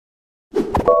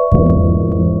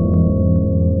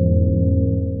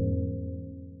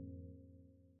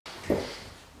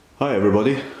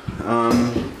everybody.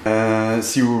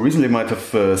 As you recently might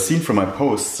have seen from my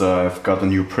posts, I've got a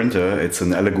new printer. It's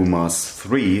an Elegoo Mars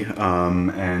 3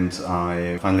 and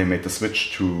I finally made the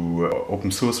switch to open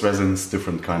source resins,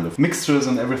 different kind of mixtures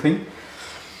and everything.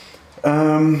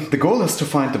 The goal is to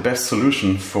find the best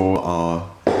solution for our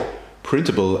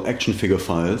printable action figure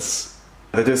files.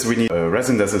 That is, we need a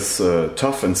resin that is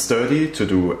tough and sturdy to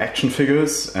do action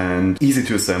figures and easy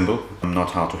to assemble, not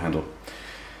hard to handle.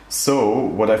 So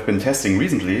what I've been testing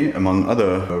recently, among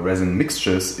other resin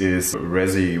mixtures, is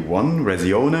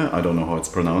Resione, I don't know how it's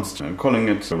pronounced, I'm calling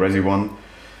it Resione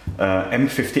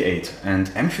M58. And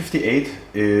M58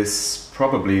 is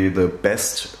probably the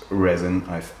best resin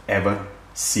I've ever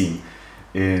seen.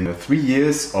 In 3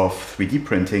 years of 3D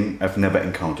printing, I've never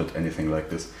encountered anything like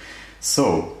this.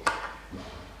 So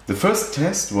the first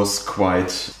test was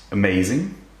quite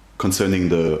amazing concerning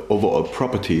the overall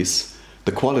properties.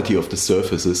 The quality of the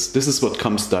surfaces. This is what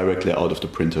comes directly out of the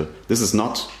printer. This is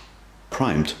not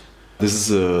primed. This is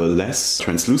a less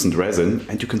translucent resin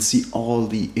and you can see all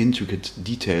the intricate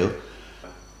detail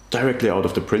directly out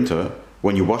of the printer.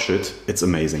 When you wash it, it's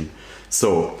amazing.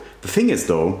 So the thing is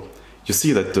though, you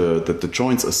see that the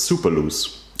joints are super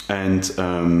loose. And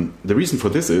the reason for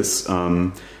this is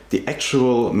the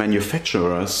actual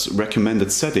manufacturer's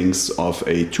recommended settings of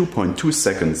a 2.2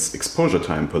 seconds exposure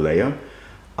time per layer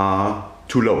are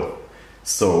too low.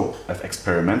 So I've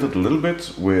experimented a little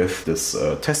bit with this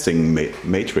testing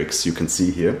matrix you can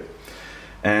see here,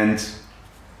 and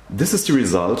this is the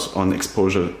result on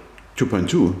exposure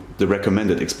 2.2, the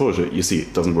recommended exposure. You see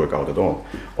it doesn't work out at all.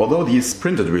 Although these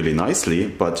printed really nicely,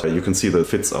 but you can see the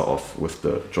fits are off with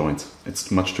the joints.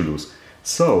 It's much too loose.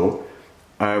 So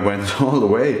I went all the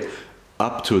way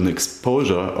up to an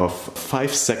exposure of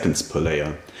 5 seconds per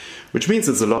layer, which means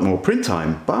it's a lot more print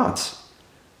time, but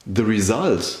the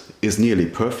result is nearly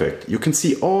perfect. You can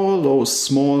see all those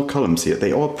small columns here.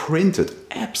 They all printed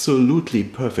absolutely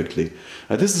perfectly.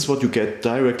 This is what you get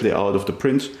directly out of the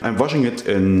print. I'm washing it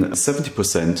in 70%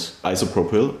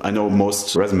 isopropyl. I know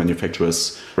most resin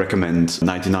manufacturers recommend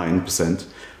 99%,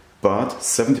 but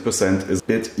 70% is a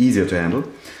bit easier to handle.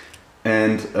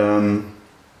 And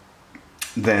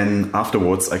then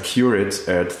afterwards I cure it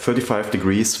at 35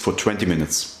 degrees for 20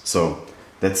 minutes. So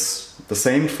that's the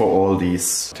same for all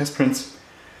these test prints.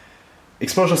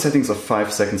 Exposure settings of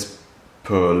 5 seconds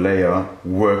per layer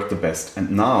work the best.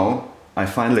 And now I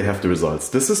finally have the results.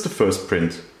 This is the first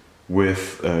print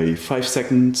with a 5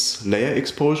 seconds layer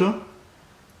exposure.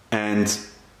 And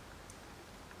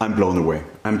I'm blown away.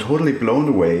 I'm totally blown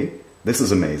away. This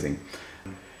is amazing.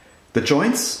 The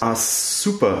joints are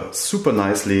super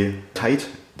nicely tight.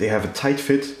 They have a tight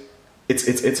fit. It's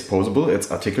posable,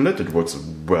 it's articulate, it works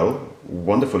well,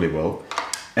 wonderfully well.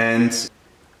 And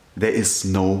there is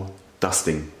no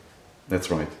dusting. That's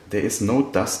right, there is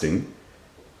no dusting.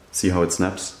 See how it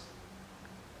snaps?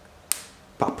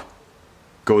 Pop.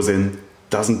 Goes in,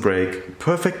 doesn't break,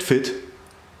 perfect fit.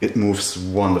 It moves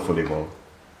wonderfully well.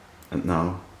 And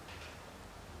now,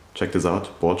 check this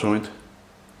out, ball joint.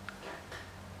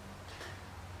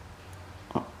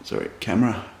 Oh, sorry,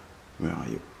 camera, where are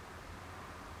you?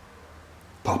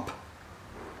 Pop.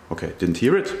 Okay, didn't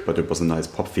hear it, but it was a nice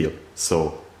pop feel.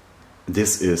 So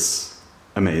this is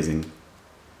amazing.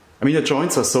 I mean, the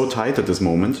joints are so tight at this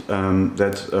moment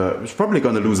that it's probably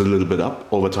going to lose a little bit up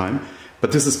over time,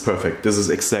 but this is perfect. This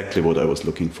is exactly what I was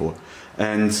looking for.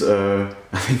 And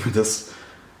I think with this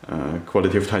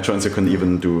quality of tight joints, you can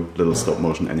even do little stop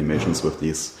motion animations with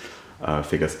these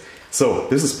figures. So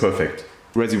this is perfect.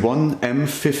 Resione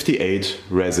M58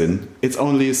 resin. It's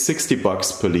only 60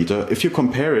 bucks per liter. If you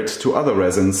compare it to other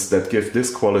resins that give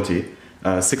this quality,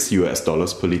 $60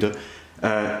 US per liter,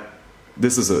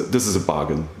 this is a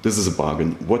bargain. This is a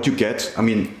bargain. What you get, I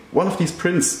mean, one of these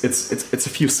prints, it's a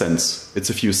few cents. It's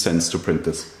a few cents to print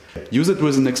this. Use it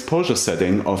with an exposure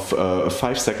setting of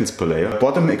 5 seconds per layer.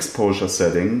 Bottom exposure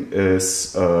setting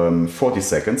is 40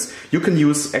 seconds. You can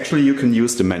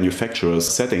use the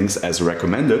manufacturer's settings as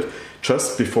recommended.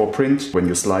 Just before print, when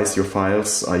you slice your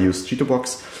files, I use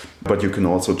Chitubox, but you can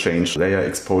also change layer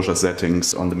exposure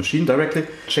settings on the machine directly.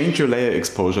 Change your layer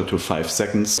exposure to 5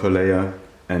 seconds per layer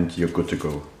and you're good to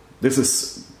go. It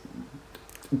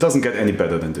doesn't get any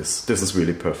better than this. This is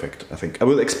really perfect, I think. I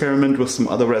will experiment with some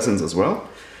other resins as well,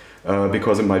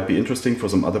 because it might be interesting for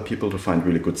some other people to find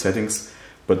really good settings,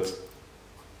 but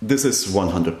this is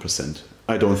 100%.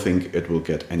 I don't think it will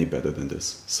get any better than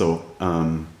this. So,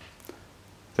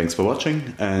 thanks for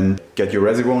watching and get your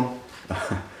Resione.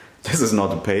 This is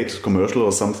not a paid commercial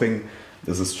or something.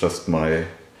 This is just my...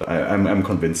 I'm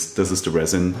convinced this is the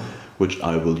resin which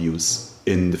I will use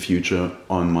in the future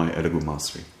on my Elegoo Mars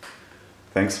 3.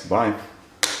 Thanks, bye.